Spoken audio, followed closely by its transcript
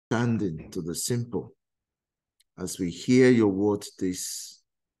understanding to the simple. As we hear your word this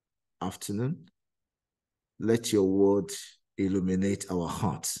afternoon, let your word illuminate our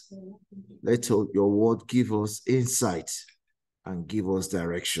hearts. Let your word give us insight and give us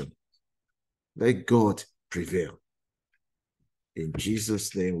direction. Let God prevail. In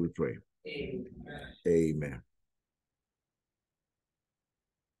Jesus' name we pray. Amen.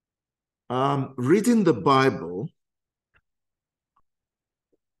 Reading the Bible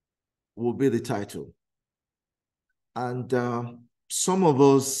will be the title. And some of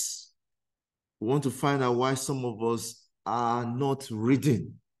us want to find out why some of us are not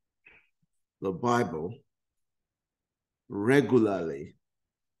reading the Bible regularly.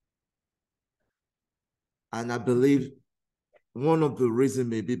 And I believe one of the reasons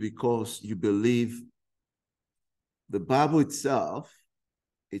may be because you believe the Bible itself,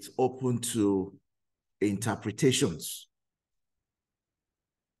 it's open to interpretations.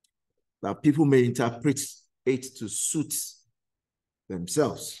 That people may interpret it to suit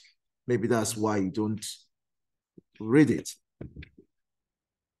themselves. Maybe that's why you don't read it.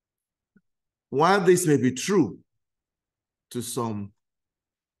 While this may be true to some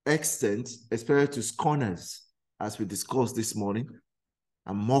extent, especially to scorners, as we discussed this morning,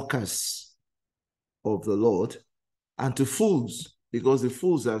 and mockers of the Lord, and to fools, because the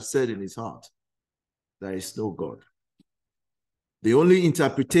fools have said in his heart, there is no God. The only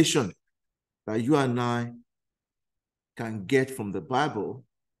interpretation that you and I can get from the Bible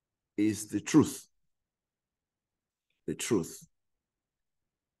is the truth. The truth.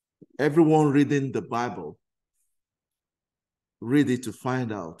 Everyone reading the Bible, read it to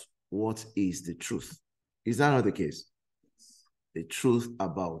find out what is the truth. Is that not the case? The truth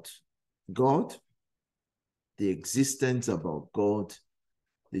about God, the existence about God,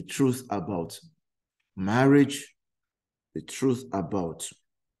 the truth about marriage, the truth about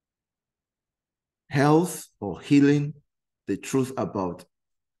health or healing, the truth about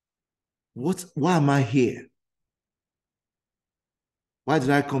why am I here? Why did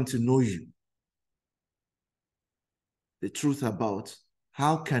I come to know you? The truth about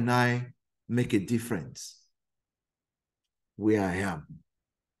how can I make a difference where I am?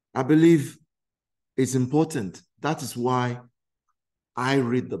 I believe it's important. That is why I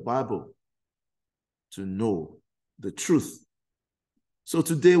read the Bible, to know the truth. So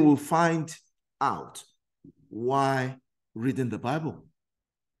today we'll find out why reading the Bible.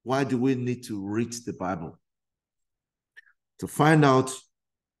 Why do we need to read the Bible? To find out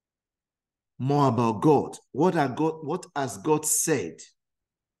more about God. What has God said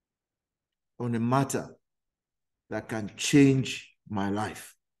on a matter that can change my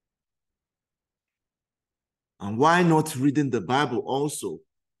life? And why not reading the Bible also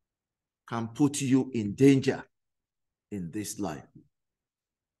can put you in danger in this life?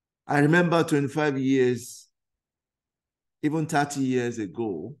 I remember 25 years, even 30 years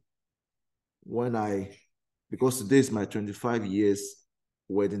ago, because today is my 25 years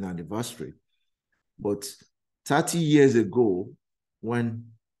wedding anniversary, but 30 years ago, when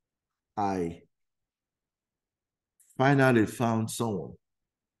I finally found someone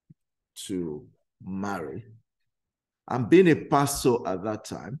to marry, and being a pastor at that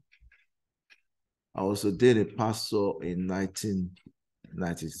time, I was ordained a pastor in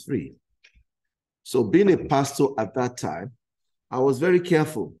 1993. So being a pastor at that time, I was very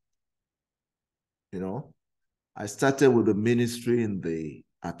careful. I started with the ministry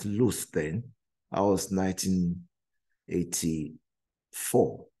at Luz then. I was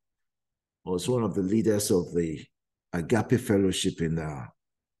 1984. I was one of the leaders of the Agape Fellowship in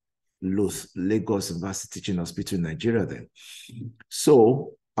Luz, Lagos University Teaching Hospital in Nigeria then.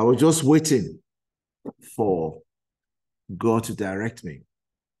 So I was just waiting for God to direct me.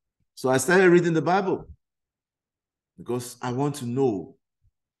 So I started reading the Bible because I want to know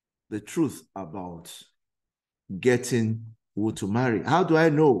the truth about getting who to marry. How do I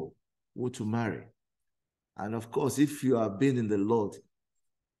know who to marry? And of course, if you have been in the Lord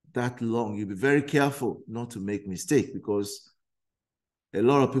that long, you'll be very careful not to make mistakes, because a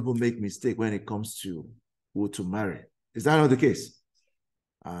lot of people make mistakes when it comes to who to marry. Is that not the case?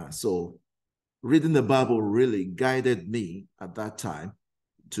 So reading the Bible really guided me at that time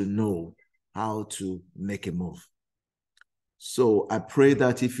to know how to make a move. So I pray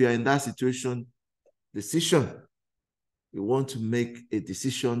that if you're in that situation, you want to make a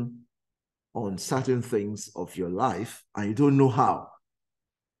decision on certain things of your life and you don't know how,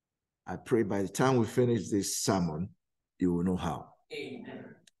 I pray by the time we finish this sermon, you will know how.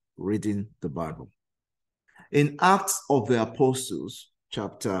 Amen. Reading the Bible. In Acts of the Apostles,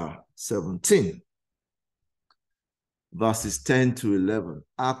 chapter 17, verses 10 to 11.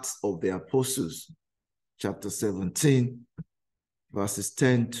 Acts of the Apostles, chapter 17, verses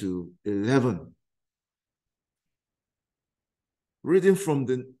 10 to 11. Reading from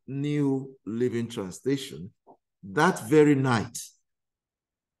the New Living Translation, that very night,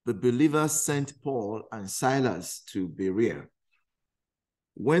 the believers sent Paul and Silas to Berea.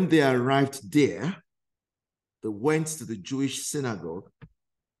 When they arrived there, they went to the Jewish synagogue,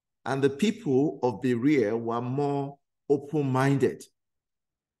 and the people of Berea were more open-minded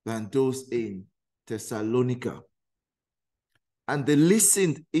than those in Thessalonica. And they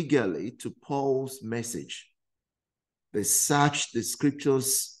listened eagerly to Paul's message. They searched the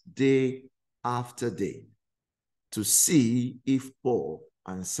scriptures day after day to see if Paul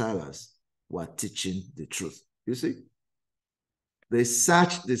and Silas were teaching the truth. You see? They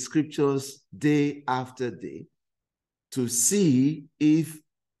searched the scriptures day after day to see if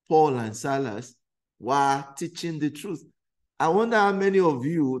Paul and Silas were teaching the truth. I wonder how many of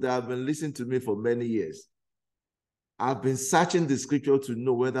you that have been listening to me for many years have been searching the scripture to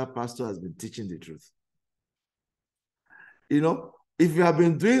know whether pastor has been teaching the truth. You know, if you have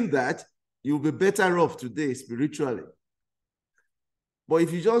been doing that, you'll be better off today spiritually. But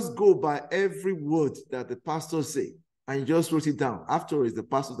if you just go by every word that the pastor say and you just wrote it down, after all, it's the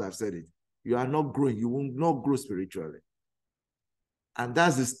pastors that have said it, you are not growing. You will not grow spiritually. And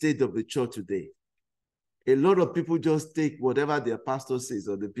that's the state of the church today. A lot of people just take whatever their pastor says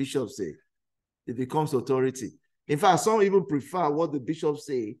or the bishop say. It becomes authority. In fact, some even prefer what the bishop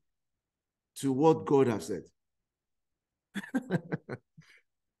say to what God has said.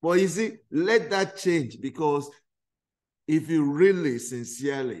 But you see, let that change, because if you really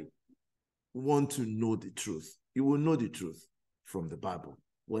sincerely want to know the truth, you will know the truth from the Bible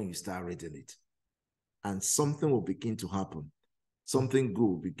when you start reading it. And something will begin to happen. Something good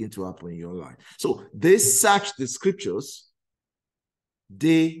will begin to happen in your life. So they searched the scriptures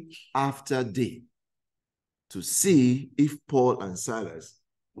day after day to see if Paul and Silas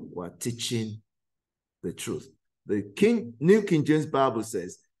were teaching the truth. The New King James Bible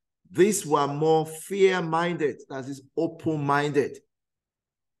says, these were more fair-minded, that is open-minded,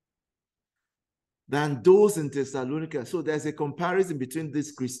 than those in Thessalonica. So there's a comparison between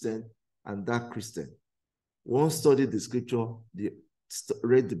this Christian and that Christian. One studied the scripture,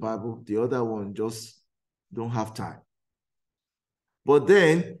 read the Bible, the other one just don't have time. But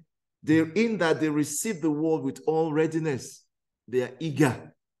then, in that they receive the word with all readiness. They are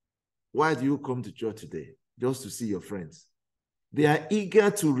eager. Why do you come to church today? Just to see your friends. They are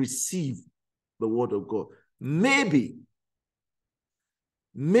eager to receive the word of God. Maybe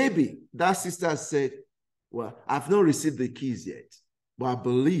that sister said, well, I've not received the keys yet, but I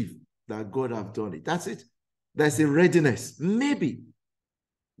believe that God have done it. That's it. There's a readiness. Maybe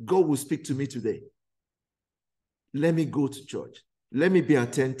God will speak to me today. Let me go to church. Let me be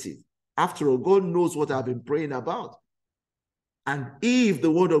attentive. After all, God knows what I've been praying about. And if the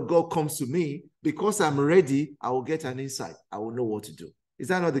word of God comes to me, because I'm ready, I will get an insight. I will know what to do. Is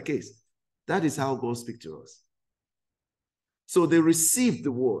that not the case? That is how God speaks to us. So they received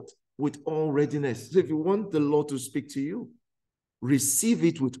the word with all readiness. So if you want the Lord to speak to you, receive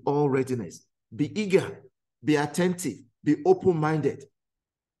it with all readiness. Be eager, be attentive, be open-minded.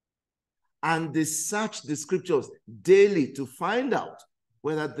 And they search the scriptures daily to find out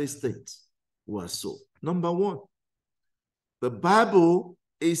whether these things were so. Number one, the Bible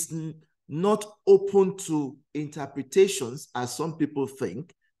is not open to interpretations, as some people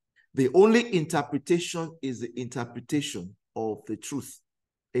think. The only interpretation is the interpretation of the truth.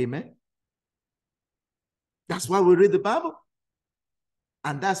 Amen? That's why we read the Bible.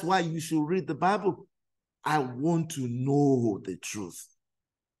 And that's why you should read the Bible. I want to know the truth.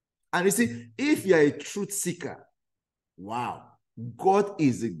 And you see, if you're a truth seeker, wow, God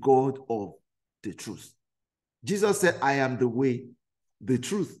is the God of the truth. Jesus said, I am the way, the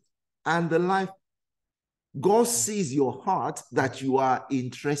truth, and the life. God sees your heart that you are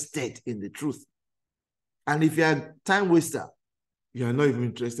interested in the truth. And if you're a time waster, you are not even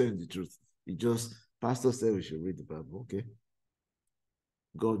interested in the truth. You just, pastor said we should read the Bible, okay?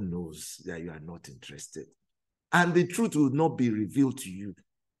 God knows that you are not interested. And the truth will not be revealed to you.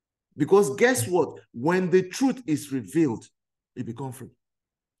 Because guess what? When the truth is revealed, you become free.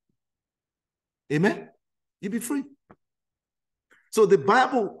 Amen? You'll be free. So the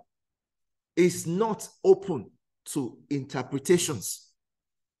Bible is not open to interpretations.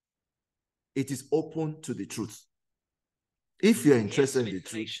 It is open to the truth. If you're interested in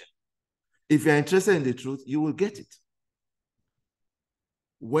the truth, you will get it.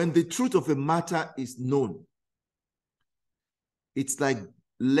 When the truth of a matter is known, it's like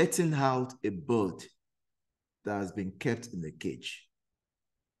letting out a bird that has been kept in a cage.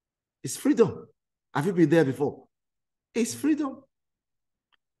 It's freedom. Have you been there before? It's freedom.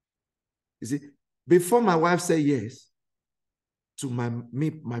 You see, before my wife said yes to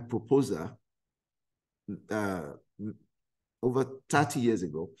my proposal over 30 years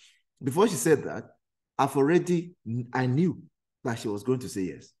ago, before she said that, I knew that she was going to say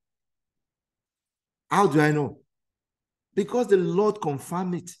yes. How do I know? Because the Lord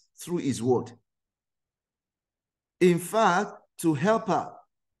confirmed it through his word. In fact, to help her,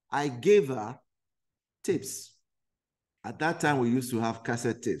 I gave her tapes. At that time, we used to have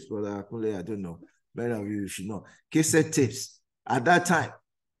cassette tapes. Brother Akule, I don't know. Many of you should know. Cassette tapes. At that time,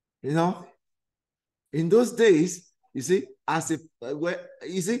 you know, in those days, you see,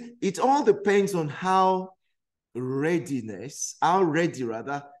 it all depends on how ready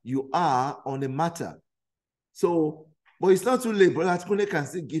rather you are on the matter. So, but it's not too late. Brother Akule can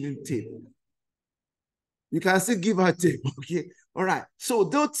still give him tape. You can still give her tape, okay? All right. So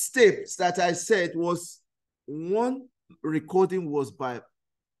those tapes that I said was one recording was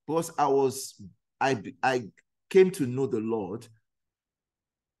because I came to know the Lord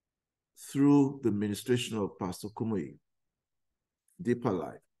through the ministration of Pastor Kumoyi, Deeper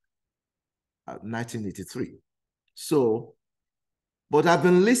Life, 1983. So, but I've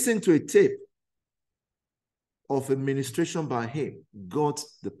been listening to a tape of a ministration by him, God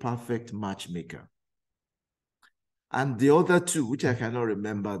the Perfect Matchmaker. And the other two, which I cannot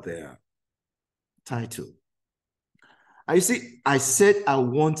remember their title. And you see, I said I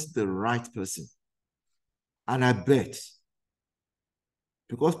want the right person. And I bet,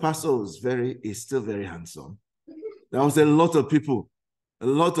 because Pastor is still very handsome, there was a lot of people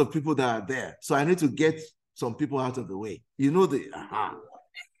that are there. So I need to get some people out of the way. You know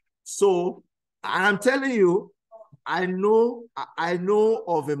So I'm telling you, I know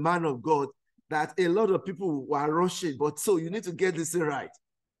of a man of God that a lot of people were rushing, but so you need to get this right.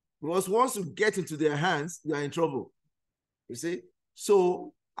 Because once you get into their hands, you are in trouble. You see?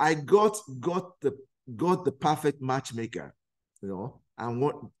 So I got the perfect matchmaker, you know,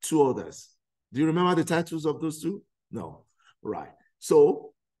 and two others. Do you remember the titles of those two? No. Right.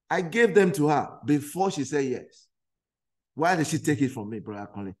 So I gave them to her before she said yes. Why did she take it from me, Brother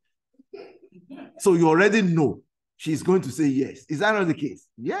Conley? So you already know she's going to say yes. Is that not the case?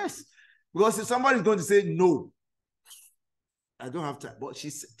 Yes. Because if somebody's going to say no, I don't have time. But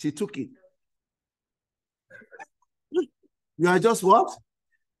she took it. You are just what?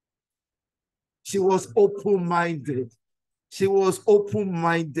 She was open-minded. She was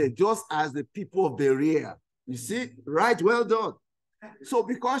open-minded, just as the people of Berean. You see? Right? Well done. So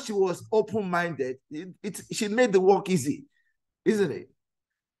because she was open-minded, she made the work easy, isn't it?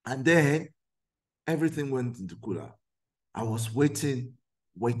 And then everything went into cooler. I was waiting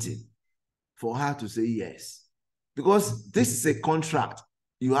for her to say yes. Because this is a contract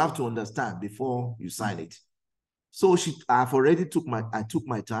you have to understand before you sign it. So I took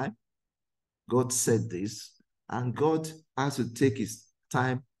my time. God said this, and God has to take his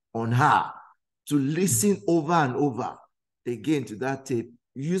time on her to listen over and over again to that tape,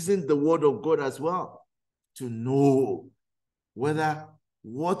 using the word of God as well to know whether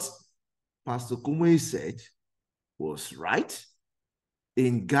what Pastor Kumoyi said was right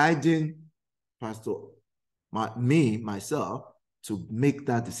in guiding myself to make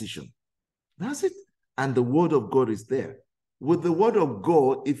that decision. That's it. And the word of God is there. With the word of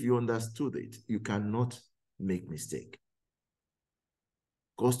God, if you understood it, you cannot make mistake.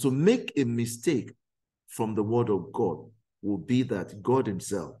 Because to make a mistake from the word of God will be that God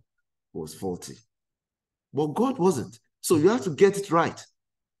himself was faulty. But God wasn't. So you have to get it right.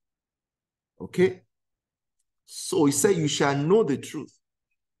 Okay? So he said, you shall know the truth,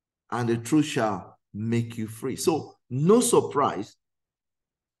 and the truth shall make you free. So no surprise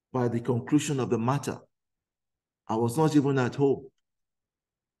by the conclusion of the matter. I was not even at home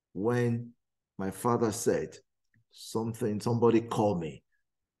when my father said somebody called me,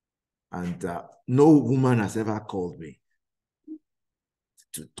 and no woman has ever called me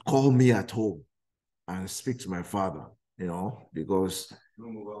to call me at home and speak to my father, you know, because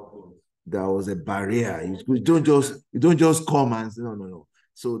there was a barrier. You don't just come and say, no.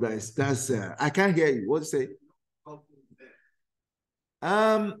 So that's I can't hear you. What you say?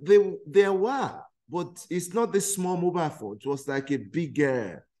 There were, but it's not this small mobile phone. It was like a big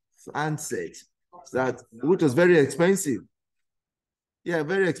handset which was very expensive. Yeah,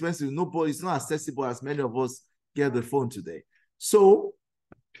 very expensive. It's not accessible as many of us get the phone today. So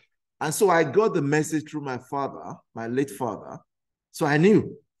I got the message through my father, my late father. So I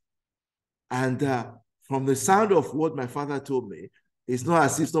knew. And from the sound of what my father told me, It's not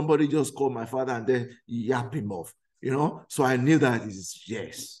as if somebody just called my father and then yap him off, you know? So I knew that it's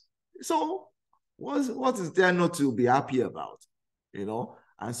yes. So what is there not to be happy about, you know?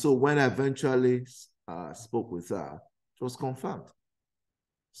 And so when I eventually spoke with her, it was confirmed.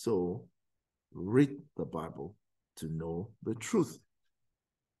 So read the Bible to know the truth.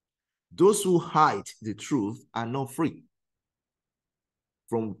 Those who hide the truth are not free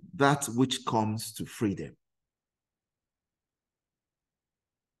from that which comes to free them.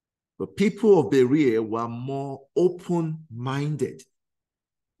 The people of Berea were more open-minded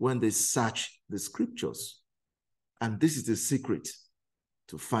when they search the scriptures. And this is the secret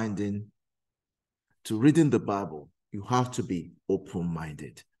to reading the Bible. You have to be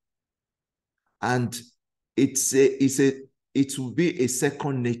open-minded. And it will be a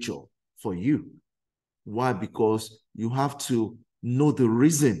second nature for you. Why? Because you have to know the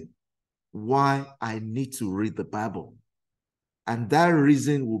reason why I need to read the Bible. And that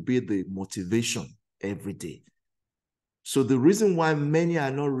reason will be the motivation every day. So the reason why many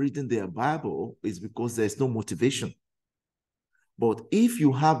are not reading their Bible is because there's no motivation. But if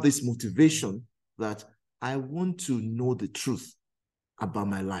you have this motivation that I want to know the truth about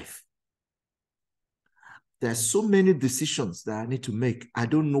my life, there's so many decisions that I need to make. I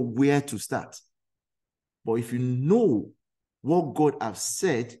don't know where to start. But if you know what God has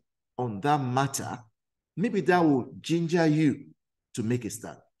said on that matter, maybe that will ginger you to make a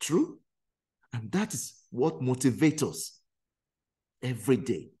start. True? And that is what motivates us every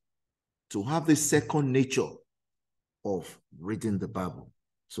day, to have the second nature of reading the Bible.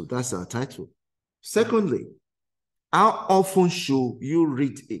 So that's our title. Secondly, how often should you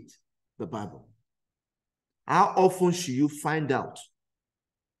read it, the Bible? How often should you find out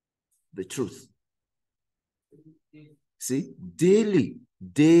the truth? See, daily,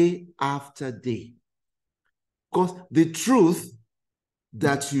 day after day. Because the truth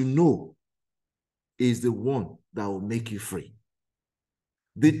that you know is the one that will make you free.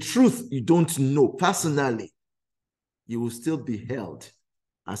 The truth you don't know personally, you will still be held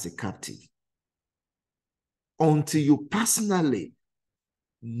as a captive. Until you personally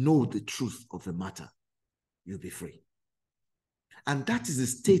know the truth of the matter, you'll be free. And that is the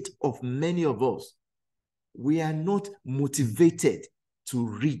state of many of us. We are not motivated to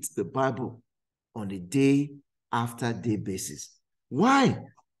read the Bible on a day after day basis. Why?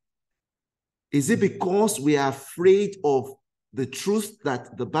 Is it because we are afraid of the truth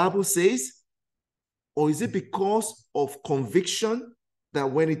that the Bible says? Or is it because of conviction that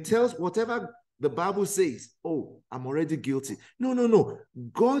when it tells whatever the Bible says, oh, I'm already guilty? No, no, no.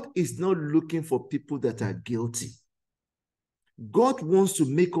 God is not looking for people that are guilty. God wants to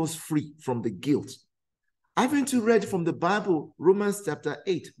make us free from the guilt. Haven't you read from the Bible, Romans chapter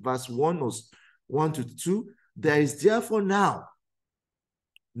 8, verse 1 to 2? There is therefore now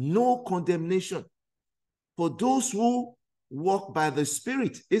no condemnation for those who walk by the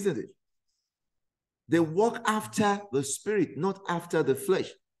Spirit, isn't it? They walk after the Spirit, not after the flesh.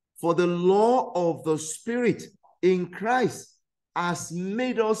 For the law of the Spirit in Christ has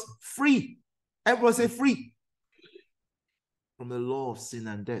made us free. Everyone say free. From the law of sin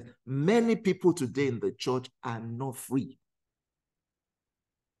and death. Many people today in the church are not free.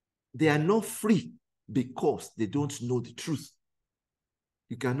 They are not free because they don't know the truth.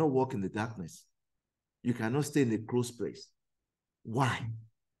 You cannot walk in the darkness. You cannot stay in a closed place. Why?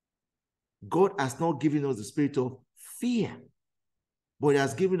 God has not given us the spirit of fear, but He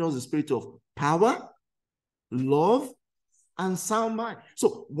has given us the spirit of power, love, and sound mind.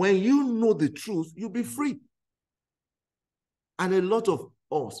 So when you know the truth, you'll be free. And a lot of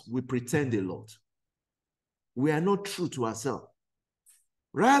us, we pretend a lot. We are not true to ourselves.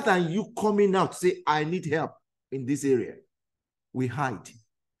 Rather than you coming out, say, I need help in this area, we hide.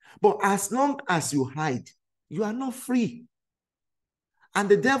 But as long as you hide, you are not free. And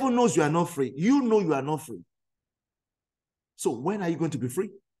the devil knows you are not free. You know you are not free. So when are you going to be free?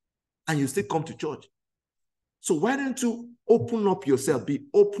 And you still come to church. So why don't you open up yourself, be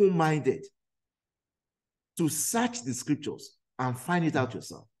open-minded to search the scriptures and find it out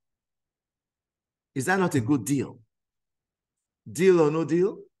yourself? Is that not a good deal? Deal or no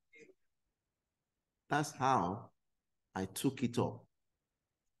deal? That's how I took it up.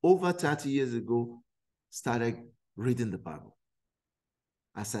 Over 30 years ago, started reading the Bible.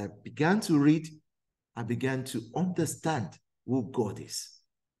 As I began to read, I began to understand who God is.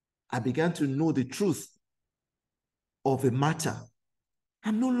 I began to know the truth of a matter.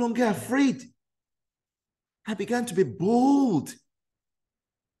 I'm no longer afraid. I began to be bold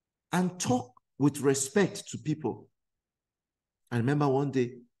and talk with respect to people. I remember one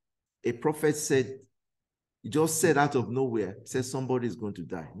day, a prophet said He just said out of nowhere, said somebody is going to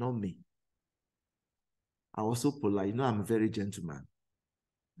die, not me. I was so polite. You know, I'm a very gentleman.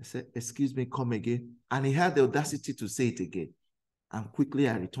 I said, excuse me, come again. And he had the audacity to say it again. And quickly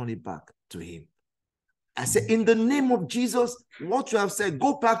I returned it back to him. I said, in the name of Jesus, what you have said,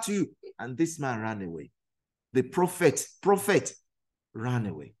 go back to you. And this man ran away. The prophet ran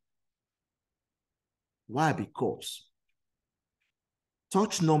away. Why? Because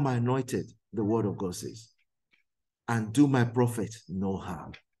touch not my anointed, the word of God says, and do my prophet no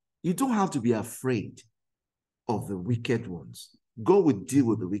harm. You don't have to be afraid of the wicked ones. God will deal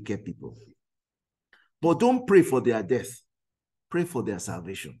with the wicked people. But don't pray for their death. Pray for their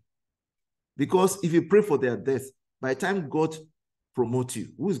salvation. Because if you pray for their death, by the time God promotes you,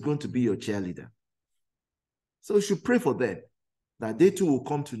 who is going to be your cheerleader? So you should pray for them, that they too will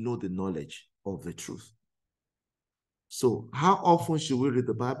come to know the knowledge of the truth. So how often should we read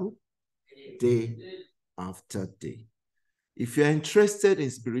the Bible? Day after day. If you're interested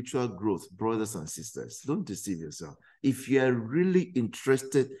in spiritual growth, brothers and sisters, don't deceive yourself. If you are really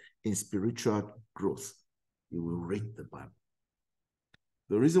interested in spiritual growth, you will read the Bible.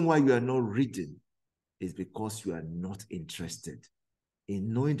 The reason why you are not reading is because you are not interested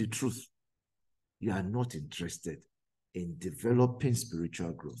in knowing the truth. You are not interested in developing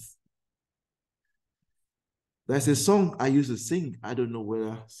spiritual growth. There's a song I used to sing. I don't know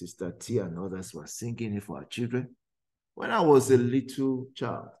whether Sister T and others were singing it for our children. When I was a little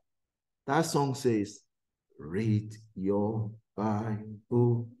child, that song says, read your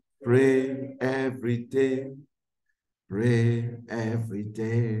Bible, pray every day, pray every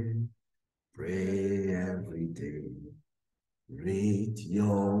day, pray every day. Read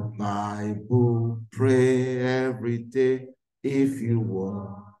your Bible, pray every day if you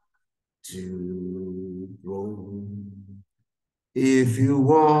want to grow. If you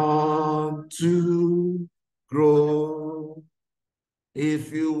want to grow,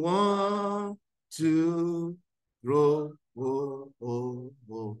 if you want to grow,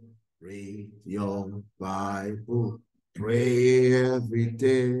 read your Bible, pray every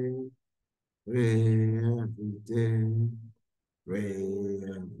day, pray every day, pray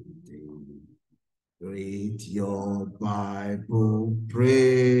every day. Read your Bible,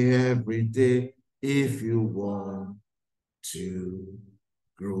 pray every day if you want to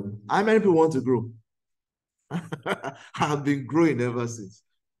grow. How many people want to grow? I've been growing ever since.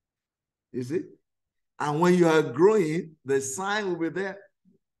 You see? And when you are growing, the sign will be there.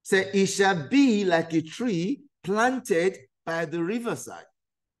 Say, it shall be like a tree planted by the riverside,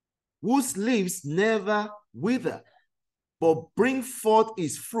 whose leaves never wither, but bring forth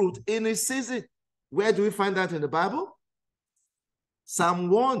its fruit in its season. Where do we find that in the Bible? Psalm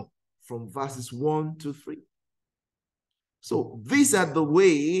 1, from verses 1 to 3. So these are the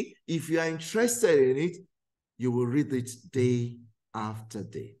way, if you are interested in it, you will read it day after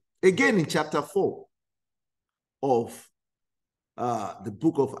day. Again, in chapter 4 of the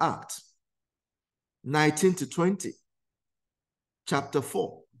book of Acts, 19 to 20. Chapter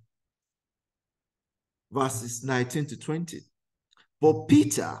 4, verses 19 to 20. But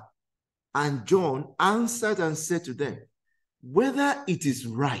Peter and John answered and said to them, whether it is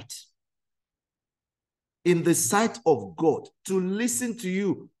right in the sight of God to listen to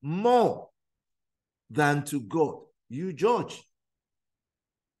you more than to God, you judge.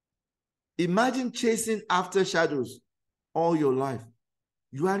 Imagine chasing after shadows all your life.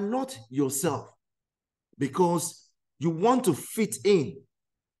 You are not yourself because you want to fit in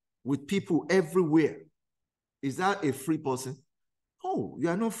with people everywhere. Is that a free person? Oh, you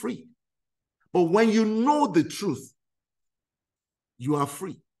are not free. But when you know the truth, you are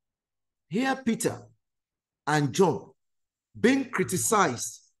free. Here, Peter and John being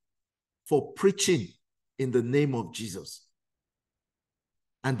criticized for preaching in the name of Jesus.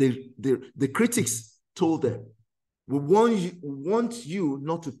 And the critics told them, we want you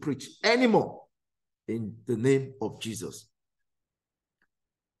not to preach anymore in the name of Jesus.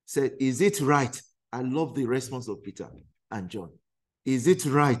 Said, is it right? I love the response of Peter and John. Is it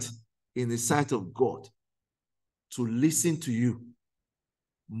right in the sight of God to listen to you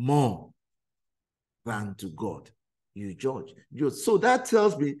more than to God? You judge. So that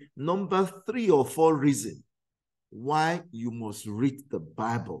tells me number 3 or 4 reasons why you must read the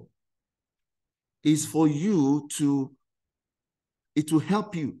Bible is for you to, it will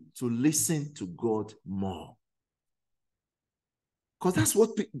help you to listen to God more. Because that's what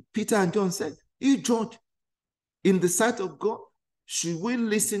Peter and John said. You judge. In the sight of God, should we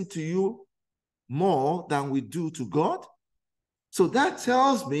listen to you more than we do to God? So that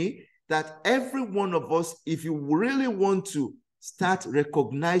tells me that every one of us, if you really want to start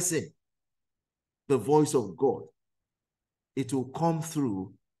recognizing the voice of God, it will come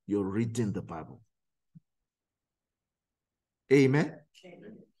through your reading the Bible. Amen?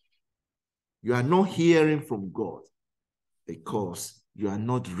 Amen. You are not hearing from God because you are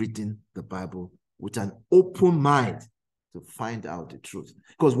not reading the Bible with an open mind to find out the truth.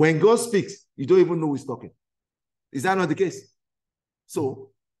 Because when God speaks, you don't even know who's talking. Is that not the case?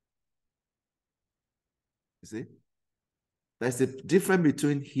 So, you see, there's a difference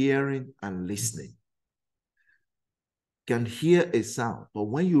between hearing and listening. You can hear a sound, but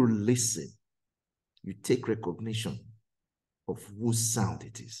when you listen, you take recognition of whose sound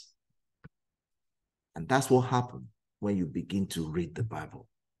it is. And that's what happens when you begin to read the Bible.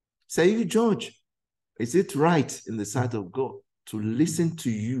 Say, you judge, is it right in the sight of God to listen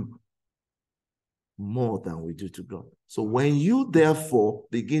to you more than we do to God? So when you therefore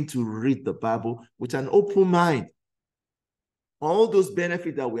begin to read the Bible with an open mind, all those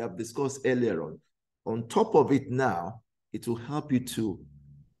benefits that we have discussed earlier on top of it now, it will help you to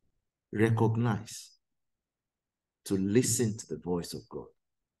recognize, to listen to the voice of God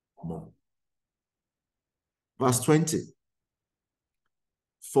more. Verse 20.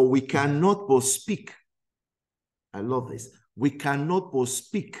 For we cannot but speak. I love this. We cannot but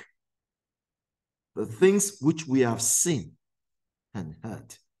speak the things which we have seen and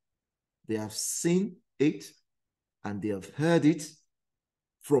heard. They have seen it and they have heard it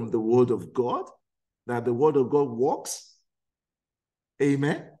from the word of God, that the word of God works.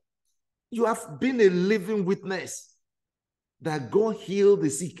 Amen. You have been a living witness that God healed the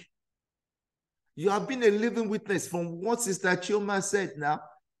sick. You have been a living witness from what Sister Chioma said now,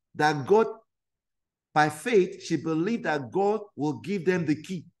 that God, by faith, she believed that God will give them the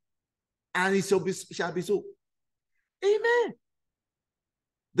key. And it shall be so. Amen.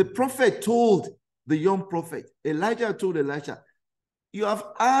 The prophet told the young prophet, Elijah told Elisha, you have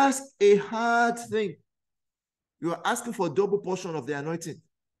asked a hard thing. You are asking for a double portion of the anointing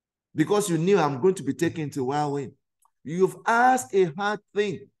because you knew I'm going to be taken to wild wind. You've asked a hard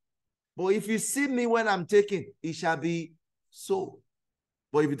thing. But if you see me when I'm taken, it shall be so.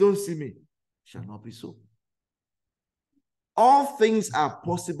 But if you don't see me, it shall not be so. All things are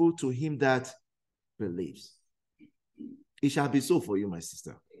possible to him that believes. It shall be so for you, my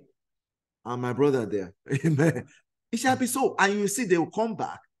sister. And my brother there. Amen. It shall be so. And you see, they will come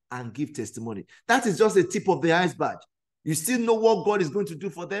back and give testimony. That is just the tip of the iceberg. You still know what God is going to do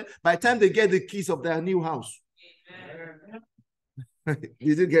for them by the time they get the keys of their new house. Did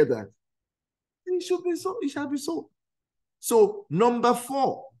you get that? It should be so. It shall be so. So, number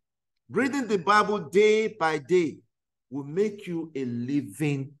 4, reading the Bible day by day will make you a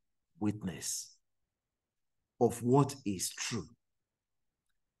living witness of what is true.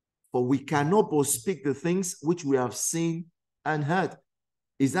 For we cannot but speak the things which we have seen and heard.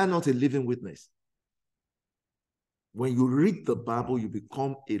 Is that not a living witness? When you read the Bible, you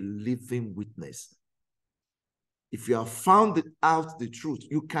become a living witness. If you have found out the truth,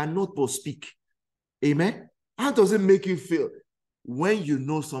 you cannot but speak. Amen? How does it make you feel when you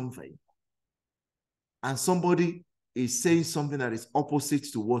know something and somebody is saying something that is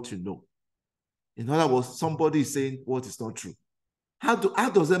opposite to what you know? In other words, somebody is saying what is not true. How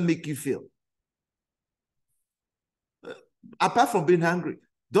does that make you feel? Apart from being angry,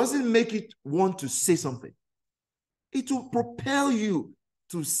 does it make you want to say something? It will propel you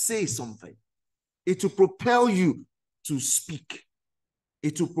to say something. It will propel you to speak.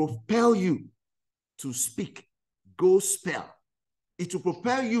 It will propel you to speak. Go spell. It will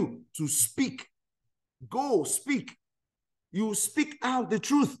propel you to speak. Go speak. You speak out the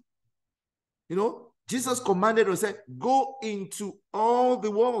truth. You know, Jesus commanded us, said, go into all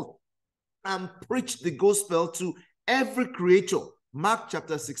the world and preach the gospel to every creature. Mark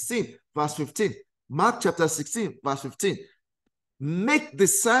chapter 16, verse 15. Mark chapter 16, verse 15. Make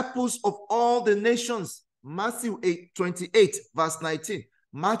disciples of all the nations. Matthew 28, verse 19.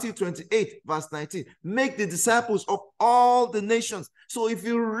 Matthew 28, verse 19. Make the disciples of all the nations. So if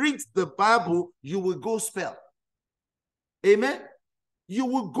you read the Bible, you will go spell. Amen? You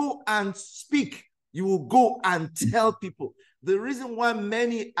will go and speak. You will go and tell people. The reason why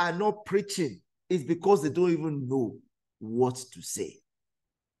many are not preaching is because they don't even know what to say.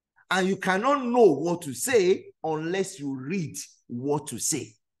 And you cannot know what to say unless you read what to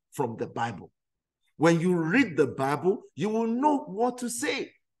say from the Bible. When you read the Bible, you will know what to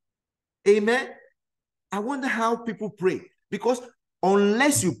say. Amen? I wonder how people pray. Because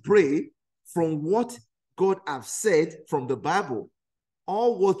unless you pray from what God has said from the Bible,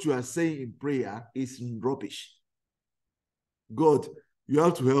 all what you are saying in prayer is rubbish. God, you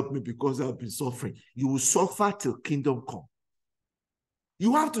have to help me because I've been suffering. You will suffer till kingdom come.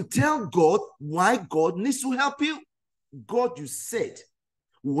 You have to tell God why God needs to help you. God, you said,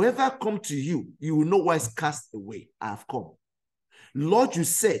 whoever come to you, you will know why it's cast away. I have come. Lord, you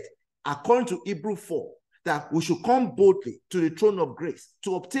said, according to Hebrews 4, that we should come boldly to the throne of grace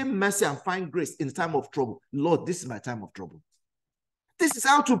to obtain mercy and find grace in the time of trouble. Lord, this is my time of trouble. This is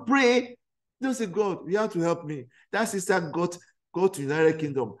how to pray. Don't say, God, you have to help me. That sister got to United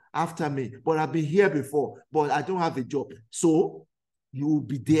Kingdom after me, but I've been here before, but I don't have a job. So you will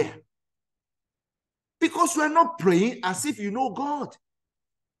be there. Because you are not praying as if you know God.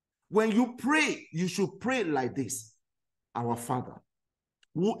 When you pray, you should pray like this. Our Father,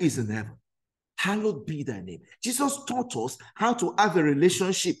 who is in heaven, hallowed be thy name. Jesus taught us how to have a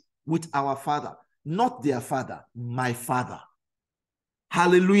relationship with our Father, not their Father, my Father.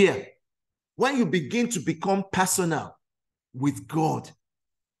 Hallelujah. When you begin to become personal with God,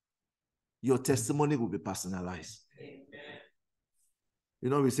 your testimony will be personalized. Amen. You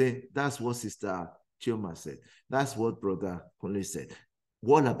know, we say, that's what Sister Chioma said. That's what Brother Kunle said.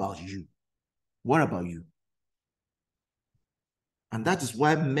 What about you? What about you? And that is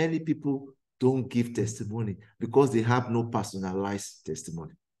why many people don't give testimony, because they have no personalized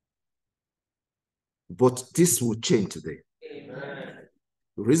testimony. But this will change today. Amen.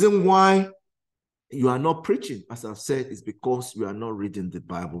 The reason why you are not preaching, as I've said, is because you are not reading the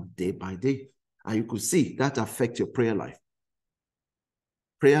Bible day by day. And you could see that affects your prayer life.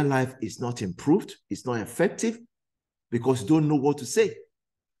 Prayer life is not improved. It's not effective because you don't know what to say.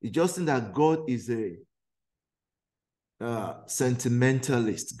 You just think that God is a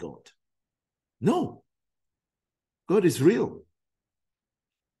sentimentalist God. No. God is real.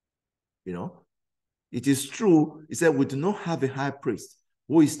 You know, it is true. He said, we do not have a high priest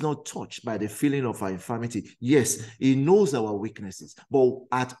who is not touched by the feeling of our infirmity. Yes, he knows our weaknesses, but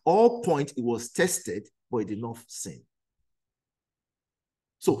at all points he was tested, but he did not sin.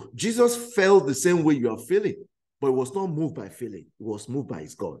 So Jesus felt the same way you are feeling, but he was not moved by feeling. He was moved by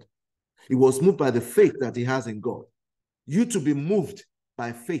his God. He was moved by the faith that he has in God. You to be moved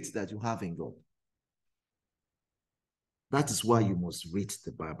by faith that you have in God. That is why you must read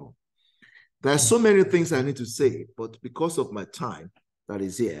the Bible. There are so many things I need to say, but because of my time that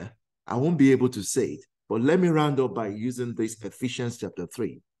is here, I won't be able to say it. But let me round up by using this Ephesians chapter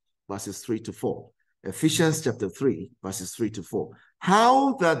 3, verses 3 to 4. Ephesians chapter 3, verses 3 to 4.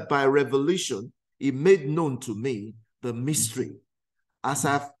 How that by revelation he made known to me the mystery, as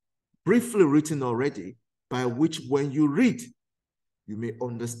I've briefly written already, by which when you read, you may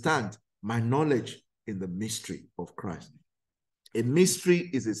understand my knowledge in the mystery of Christ. A mystery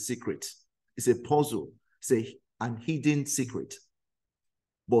is a secret. It's a puzzle. It's an hidden secret,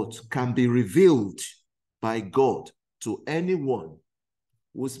 but can be revealed by God to anyone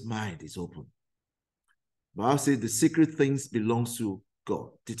whose mind is open. The Bible says the secret things belong to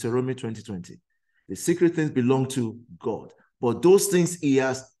God. Deuteronomy 20:20. The secret things belong to God, but those things he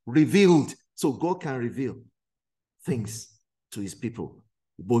has revealed. So God can reveal things to his people,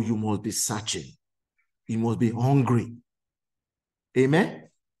 but you must be searching. You must be hungry. Amen?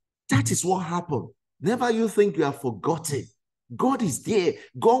 That is what happened. Never you think you are forgotten. God is there.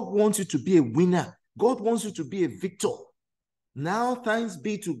 God wants you to be a winner. God wants you to be a victor. Now, thanks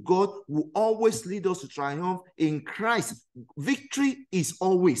be to God who always leads us to triumph in Christ. Victory is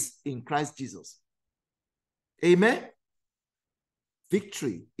always in Christ Jesus. Amen?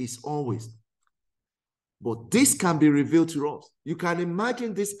 Victory is always. But this can be revealed to us. You can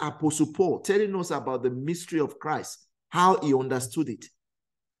imagine this Apostle Paul telling us about the mystery of Christ, how he understood it.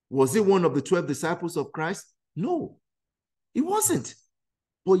 Was he one of the 12 disciples of Christ? No, he wasn't.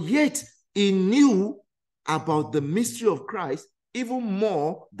 But yet, he knew about the mystery of Christ even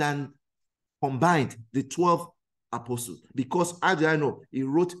more than combined the 12 apostles. Because, how do I know? He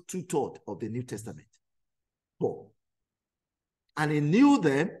wrote 2/3 of the New Testament. Paul. And he knew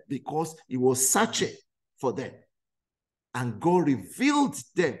them because he was searching for them. And God revealed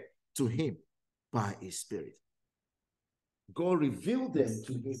them to him by his Spirit. God revealed them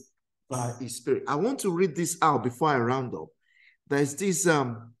to him by his Spirit. I want to read this out before I round up. There's this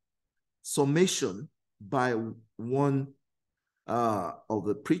summation by one of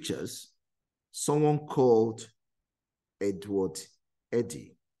the preachers, someone called Edward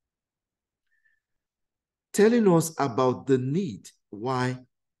Eddy, telling us about the need why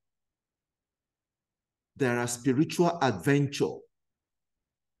there are spiritual adventure,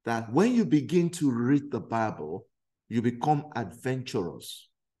 that when you begin to read the Bible, you become adventurous.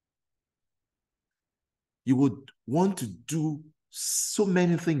 You would want to do so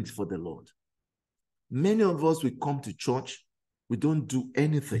many things for the Lord. Many of us, we come to church, we don't do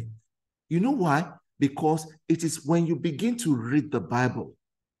anything. You know why? Because it is when you begin to read the Bible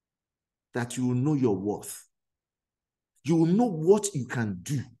that you will know your worth. You will know what you can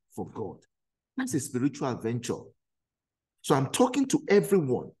do for God. That's a spiritual adventure. So I'm talking to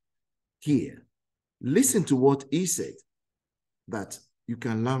everyone here. Listen to what he said that you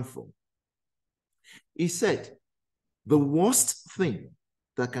can learn from. He said, the worst thing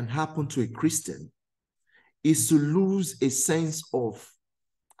that can happen to a Christian is to lose a sense of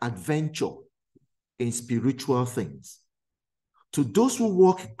adventure in spiritual things. To those who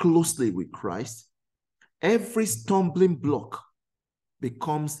walk closely with Christ, every stumbling block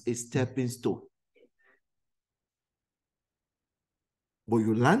becomes a stepping stone. But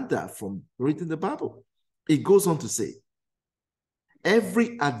you learn that from reading the Bible. It goes on to say,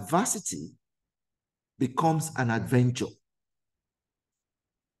 every adversity becomes an adventure.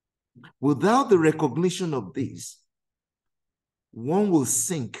 Without the recognition of this, one will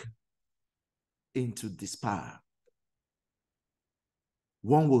sink into despair.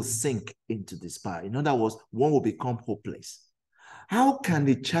 One will sink into despair. In other words, one will become hopeless. How can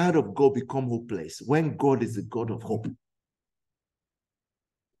a child of God become hopeless when God is the God of hope?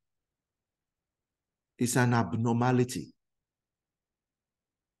 It's an abnormality.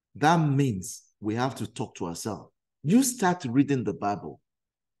 That means we have to talk to ourselves. You start reading the Bible,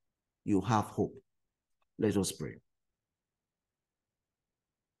 you have hope. Let us pray.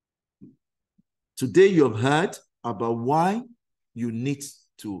 Today you have heard about why you need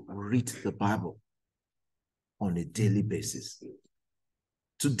to read the Bible on a daily basis.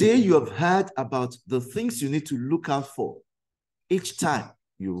 Today you have heard about the things you need to look out for each time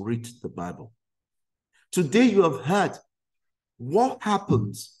you read the Bible. Today you have heard what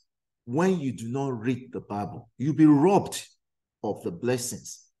happens when you do not read the Bible. You'll be robbed of the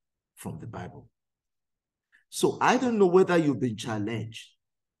blessings from the Bible. So I don't know whether you've been challenged.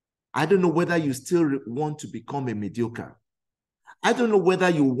 I don't know whether you still want to become a mediocre. I don't know whether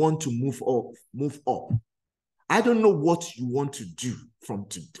you want to move up. I don't know what you want to do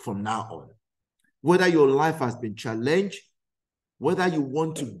from now on. Whether your life has been challenged, whether you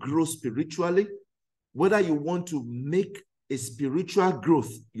want to grow spiritually, whether you want to make a spiritual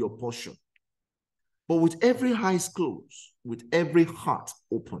growth your portion. But with every eyes closed, with every heart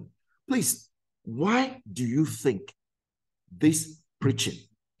open, please, why do you think this preaching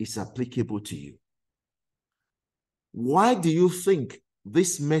is applicable to you? Why do you think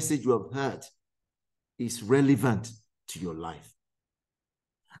this message you have heard is relevant to your life?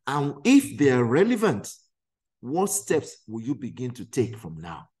 And if they are relevant, what steps will you begin to take from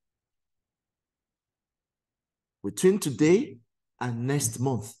now? Between today and next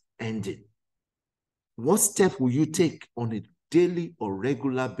month ending, what step will you take on a daily or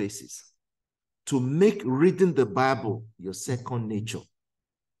regular basis to make reading the Bible your second nature?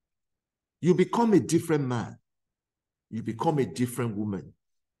 You become a different man. You become a different woman.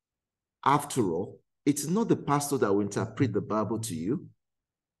 After all, it's not the pastor that will interpret the Bible to you.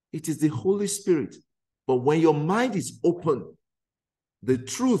 It is the Holy Spirit. But when your mind is open, the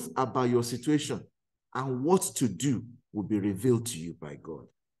truth about your situation and what to do will be revealed to you by God.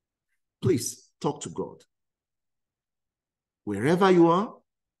 Please talk to God. Wherever you are,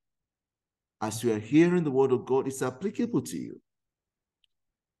 as you are hearing the word of God, it's applicable to you.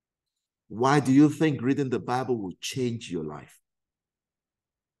 Why do you think reading the Bible will change your life?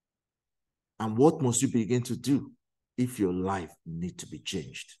 And what must you begin to do if your life needs to be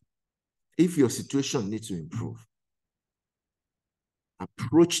changed? If your situation needs to improve?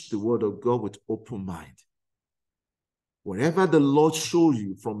 Approach the word of God with open mind. Whatever the Lord shows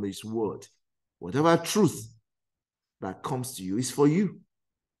you from his word, whatever truth that comes to you is for you.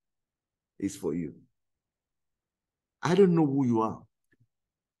 It's for you. I don't know who you are,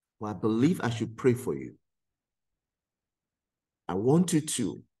 but I believe I should pray for you. I want you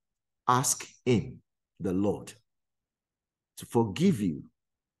to ask him, the Lord, to forgive you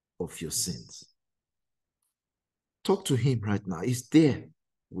of your sins. Talk to him right now. He's there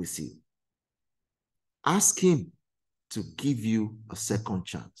with you. Ask him to give you a second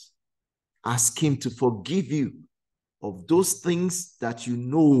chance. Ask him to forgive you of those things that you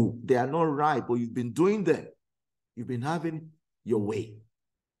know they are not right, but you've been doing them. You've been having your way.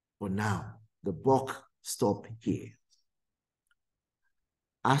 But now, the buck stops here.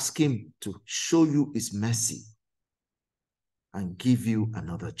 Ask him to show you his mercy and give you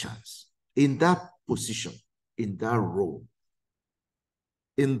another chance. In that position, in that role,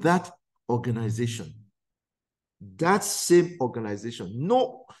 in that organization, that same organization,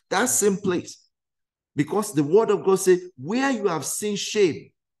 no, that same place. Because the word of God says, where you have seen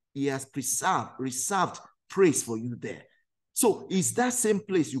shame, he has reserved praise for you there. So it's that same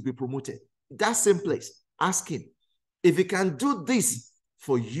place you'll be promoted. that same place, ask him, if he can do this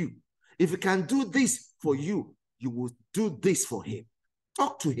for you, if he can do this for you, you will do this for him.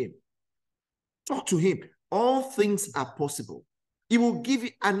 Talk to him. Talk to him. All things are possible. He will give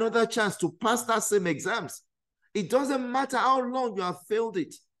you another chance to pass that same exams. It doesn't matter how long you have failed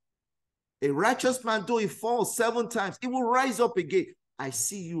it. A righteous man, though he falls 7 times, he will rise up again. I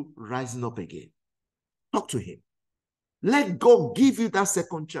see you rising up again. Talk to him. Let God give you that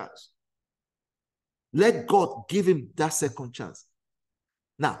second chance. Let God give him that second chance.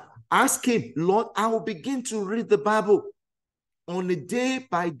 Now, ask him, Lord, I will begin to read the Bible on a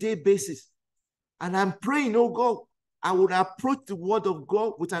day-by-day basis. And I'm praying, oh God, I would approach the word of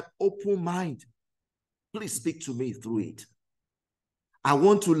God with an open mind. Please speak to me through it. I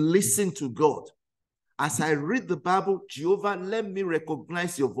want to listen to God. As I read the Bible, Jehovah, let me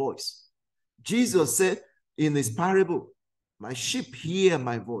recognize your voice. Jesus said in his parable, my sheep hear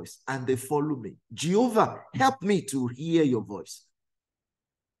my voice and they follow me. Jehovah, help me to hear your voice.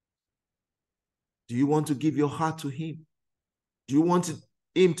 Do you want to give your heart to him? Do you want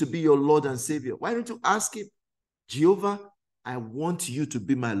him to be your Lord and Savior? Why don't you ask him, Jehovah, I want you to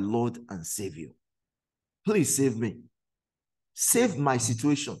be my Lord and Savior. Please save me. Save my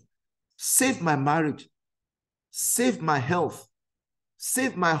situation. Save my marriage. Save my health.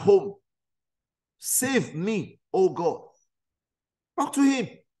 Save my home. Save me, oh God. Talk to him.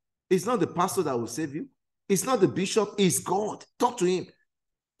 It's not the pastor that will save you. It's not the bishop. It's God. Talk to him.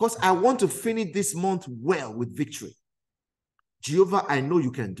 Because I want to finish this month well with victory. Jehovah, I know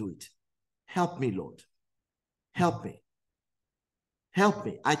you can do it. Help me, Lord. Help me. Help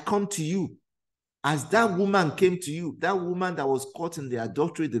me. I come to you. As that woman came to you, that woman that was caught in the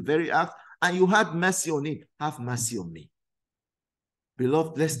adultery, the very act, and you had mercy on him, have mercy on me.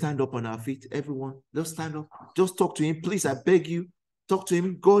 Beloved, let's stand up on our feet. Everyone, let's stand up. Just talk to him. Please, I beg you. Talk to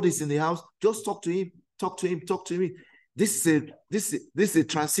him. God is in the house. Just talk to him. Talk to him. Talk to him. This is a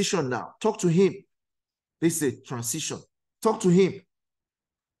transition now. Talk to him. This is a transition. Talk to him.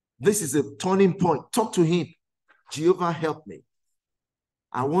 This is a turning point. Talk to him. Jehovah, help me.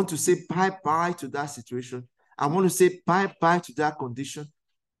 I want to say bye-bye to that situation. I want to say bye-bye to that condition.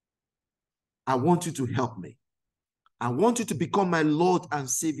 I want you to help me. I want you to become my Lord and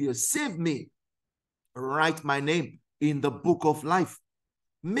Savior. Save me. Write my name in the book of life.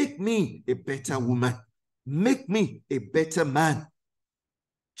 Make me a better woman. Make me a better man.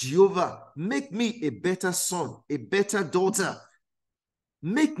 Jehovah, make me a better son, a better daughter.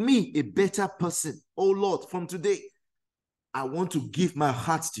 Make me a better person. Oh Lord, from today, I want to give my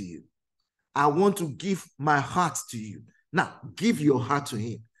heart to you. I want to give my heart to you. Now, give your heart to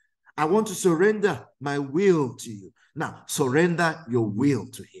him. I want to surrender my will to you. Now, surrender your will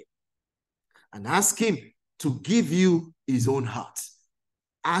to him. And ask him to give you his own heart.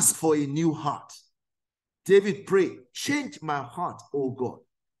 Ask for a new heart. David prayed, change my heart, O God.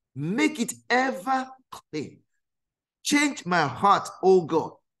 Make it ever clean. Change my heart, O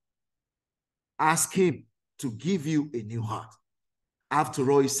God. Ask him to give you a new heart.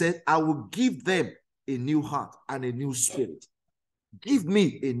 After all, he said, I will give them a new heart and a new spirit. Give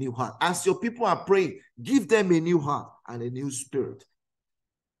me a new heart. As your people are praying, give them a new heart and a new spirit.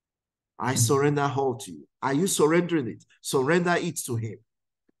 I surrender all to you. Are you surrendering it? Surrender it to him.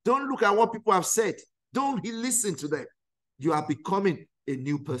 Don't look at what people have said. Don't listen to them. You are becoming a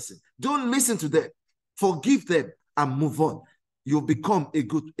new person. Don't listen to them. Forgive them and move on. You'll become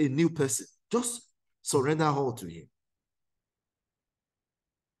a new person. Just surrender all to him.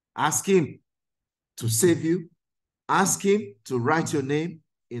 Ask him to save you. Ask him to write your name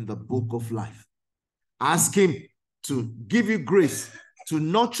in the book of life. Ask him to give you grace to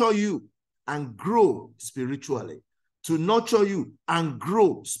nurture you and grow spiritually. To nurture you and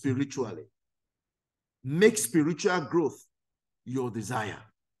grow spiritually. Make spiritual growth your desire.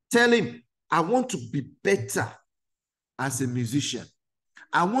 Tell him, I want to be better as a musician.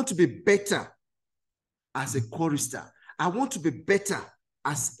 I want to be better as a chorister. I want to be better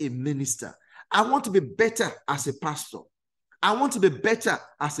as a minister. I want to be better as a pastor. I want to be better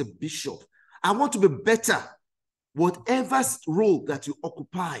as a bishop. I want to be better. Whatever role that you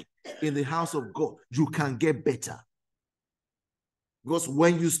occupy in the house of God, you can get better. Because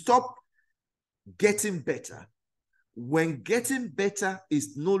when you stop getting better, when getting better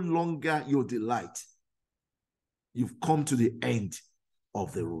is no longer your delight, you've come to the end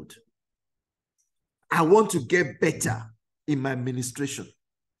of the road. I want to get better in my ministration.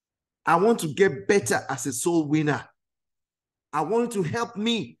 I want to get better as a soul winner. I want to help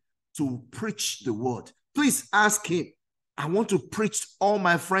me to preach the word. Please ask him. I want to preach to all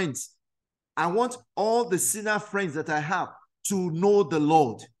my friends. I want all the sinner friends that I have to know the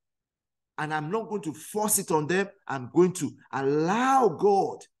Lord. And I'm not going to force it on them. I'm going to allow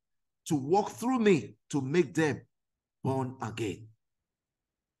God to walk through me to make them born again.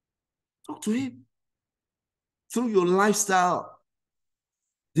 Talk to him. Through your lifestyle,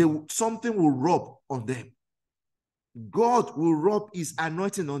 something will rub on them. God will rub his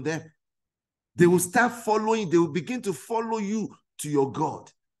anointing on them. They will start following. They will begin to follow you to your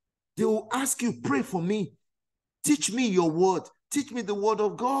God. They will ask you, pray for me. Teach me your word. Teach me the word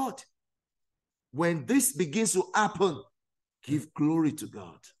of God. When this begins to happen, give glory to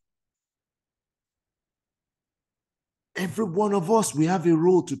God. Every one of us, we have a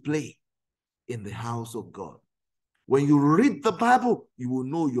role to play in the house of God. When you read the Bible, you will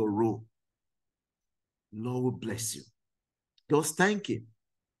know your role. Lord will bless you. Just thank him.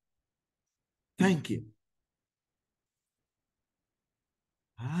 Thank him.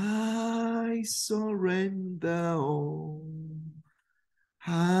 I surrender all.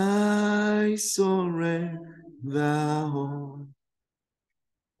 I surrender all.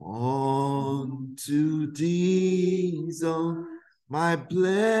 Unto thee, oh, my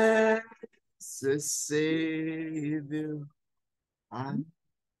blessed Savior, I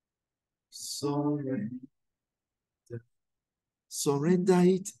surrender. Surrender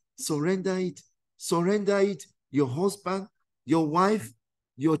it, surrender it, surrender it. Your husband, your wife,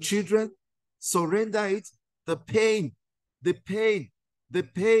 your children, surrender it. The pain, the pain, the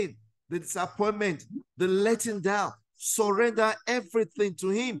pain, the disappointment, the letting down. Surrender everything to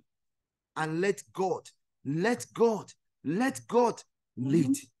him and let God lead.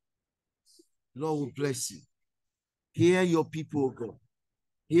 Lord will bless you. Hear your people, God.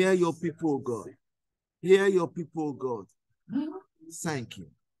 Hear your people, God. Hear your people, God. Thank you.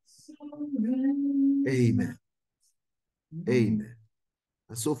 Amen. Amen.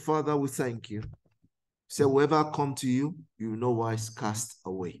 And so, Father, we thank you. Say, whoever come to you, you know why is cast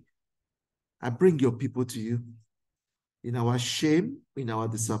away. I bring your people to you in our shame, in our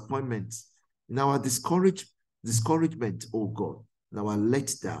disappointment, in our discouragement, oh God, in our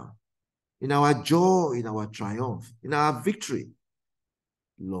letdown, in our joy, in our triumph, in our victory,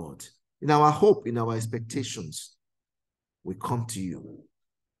 Lord, in our hope, in our expectations, we come to you.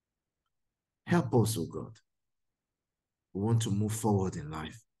 Help us, oh God. We want to move forward in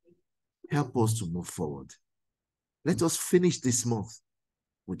life. Help us to move forward. Let us finish this month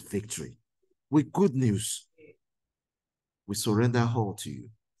with victory, with good news. We surrender all to you.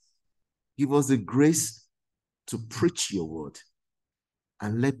 Give us the grace to preach your word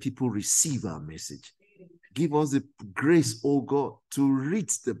and let people receive our message. Give us the grace, oh God, to read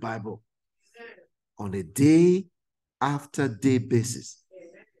the Bible on a day after day basis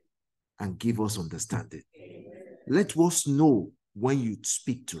and give us understanding. Let us know when you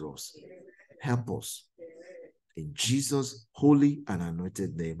speak to us. Help us. In Jesus' holy and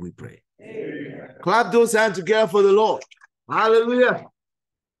anointed name we pray. Amen. Clap those hands together for the Lord. Hallelujah.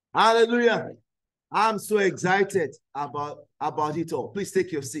 Hallelujah. I'm so excited about it all. Please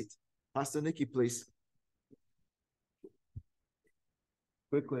take your seat. Pastor Nikki, please.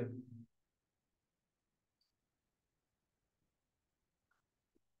 Quickly.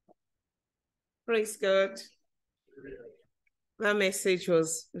 Praise God. That message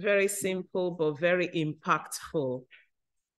was very simple, but very impactful.